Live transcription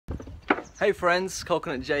Hey friends,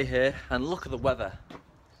 CoconutJay here, and look at the weather.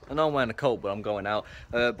 I know I'm wearing a coat, but I'm going out.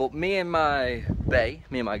 But me and my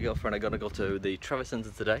girlfriend are gonna go to the Travis Centre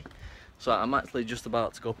today. So I'm actually just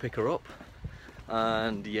about to go pick her up.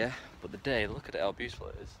 And yeah, but the day, look at it, how beautiful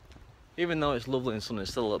it is. Even though it's lovely and sunny, it's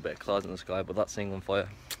still a little bit of clouds in the sky, but that's England for you.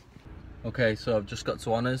 Okay, so I've just got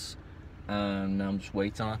to Anna's, and now I'm just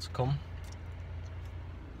waiting on her to come.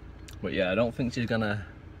 But yeah, I don't think she's gonna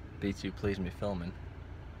be too pleased with me filming.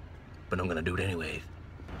 But I'm gonna do it anyway.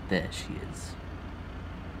 There she is.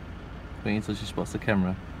 Wait until she spots the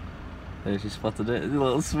camera. There she spotted it. There's a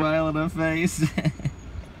little smile on her face.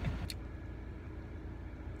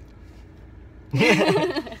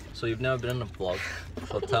 So you've never been on a vlog,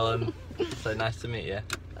 so tell him, say nice to meet you.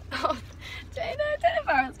 Oh, Jay, no, don't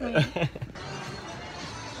embarrass me.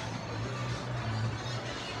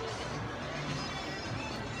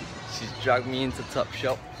 She's dragged me into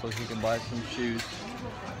Topshop so she can buy some shoes.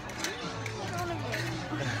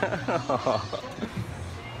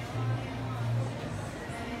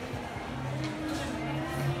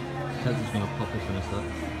 How's this gonna pop up in a sec?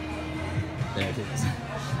 There it is.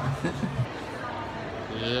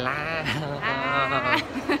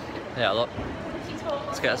 Yeah, look.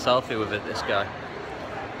 Let's get a selfie with it, this guy.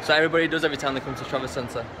 So everybody does every time they come to Travis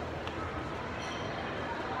Centre.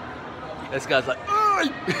 This guy's like, "Oi!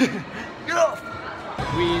 Get off!"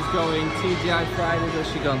 We's going TGI Fridays.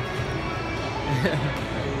 Where's she gone?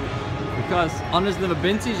 Because Anna's never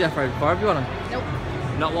been TGI Fridays before. Have you, Anna? Nope.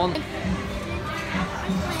 Not one? I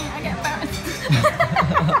get embarrassed.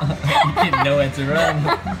 You didn't know where to run.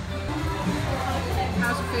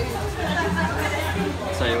 How's the food?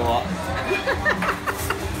 Tell you what.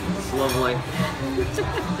 It's lovely.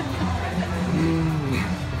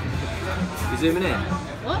 You zooming in?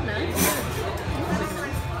 What? No.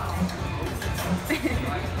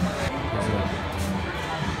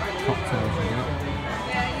 Cocktails we got.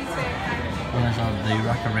 Yeah, you say. And there's the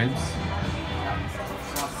rack of ribs.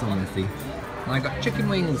 So nifty. And I got chicken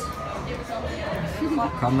wings.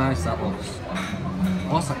 Look how nice that looks.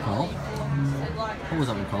 What's that called? What was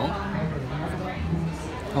that one called?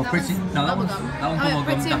 Oh, pretty. No, that one's called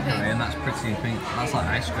Pretty in Daiquiri, Pink. and that's pretty in pink. That's like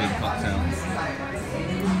ice cream cocktail.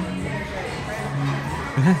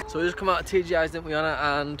 So we just come out of TGI's, didn't we, Anna?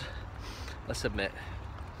 And let's admit,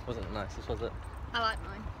 it wasn't the nicest, was it? I like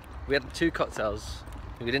mine. We had 2 cocktails.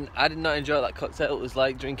 I did not enjoy that cocktail. It was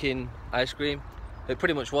like drinking ice cream. It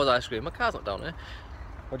pretty much was ice cream. My car's not down here.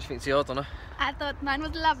 What do you think to yours, Donna? I thought mine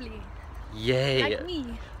was lovely. Yay! Like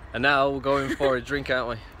me. And now we're going for a drink, aren't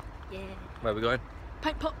we? Yeah. Where are we going?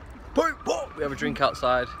 Pipe pop. Pipe pop! We have a drink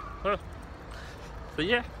outside. So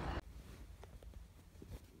yeah.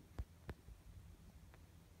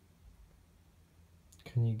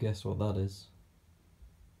 Can you guess what that is?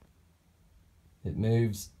 It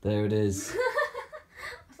moves. There it is. I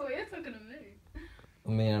thought you were talking to me.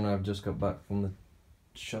 Me and Anna have just got back from the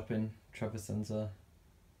shopping, Travis Centre.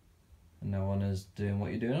 And now Anna's doing what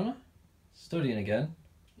you're doing, Anna? Studying again.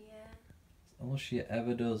 Yeah. All she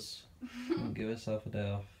ever does. Don't give herself a day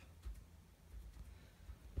off.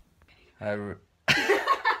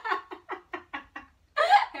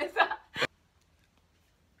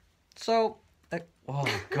 So, oh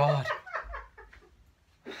god.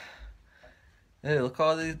 Hey, look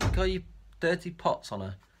all you dirty pots on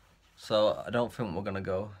her. So I don't think we're gonna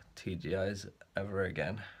go TGI's ever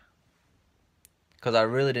again. Because I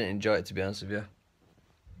really didn't enjoy it, to be honest with you.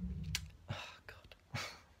 Oh god.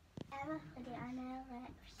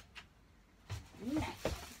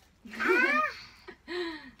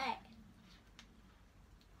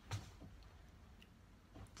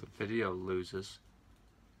 The video losers.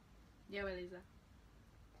 Yeah, well, Lisa.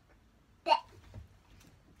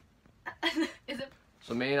 Is it?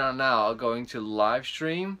 So me and Anna now are going to live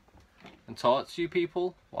stream and talk to you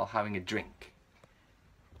people while having a drink.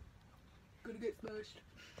 Gonna get smashed.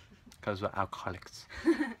 Because we're alcoholics.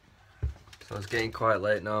 So it's getting quite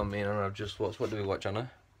late now. Me and Anna have just watched. What do we watch,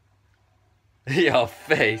 Anna? Your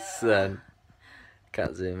face then.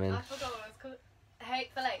 Can't zoom in. I forgot what it was called.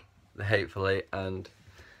 Hateful Eight. The Hateful Eight, and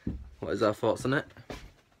what is our thoughts on it?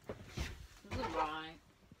 It was alright.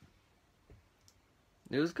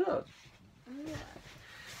 It was good. Yeah.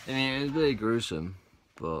 I mean, it was really gruesome,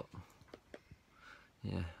 but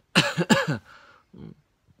yeah.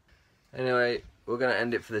 Anyway, we're gonna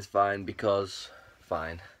end it for this vlog because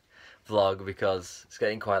it's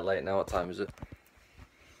getting quite late now. What time is it?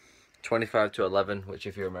 25 to 11, which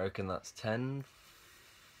if you're American, that's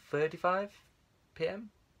 10:35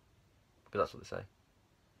 p.m. Because that's what they say.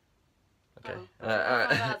 Okay. Oh,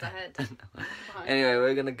 5 hours ahead. Anyway,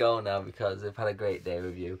 we're gonna go now because we've had a great day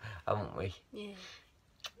with you, haven't we? Yeah.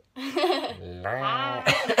 Ew.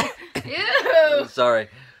 Sorry.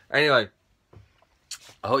 Anyway,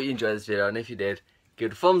 I hope you enjoyed this video, and if you did,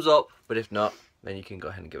 give it a thumbs up, but if not, then you can go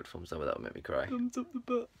ahead and give it a thumbs down. That would make me cry. Thumbs up the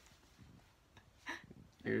butt.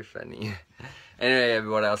 You're funny. Anyway,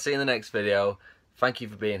 everyone, I'll see you in the next video. Thank you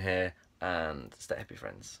for being here, and stay happy,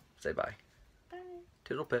 friends. Say bye. Bye.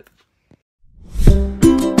 Toodle pip.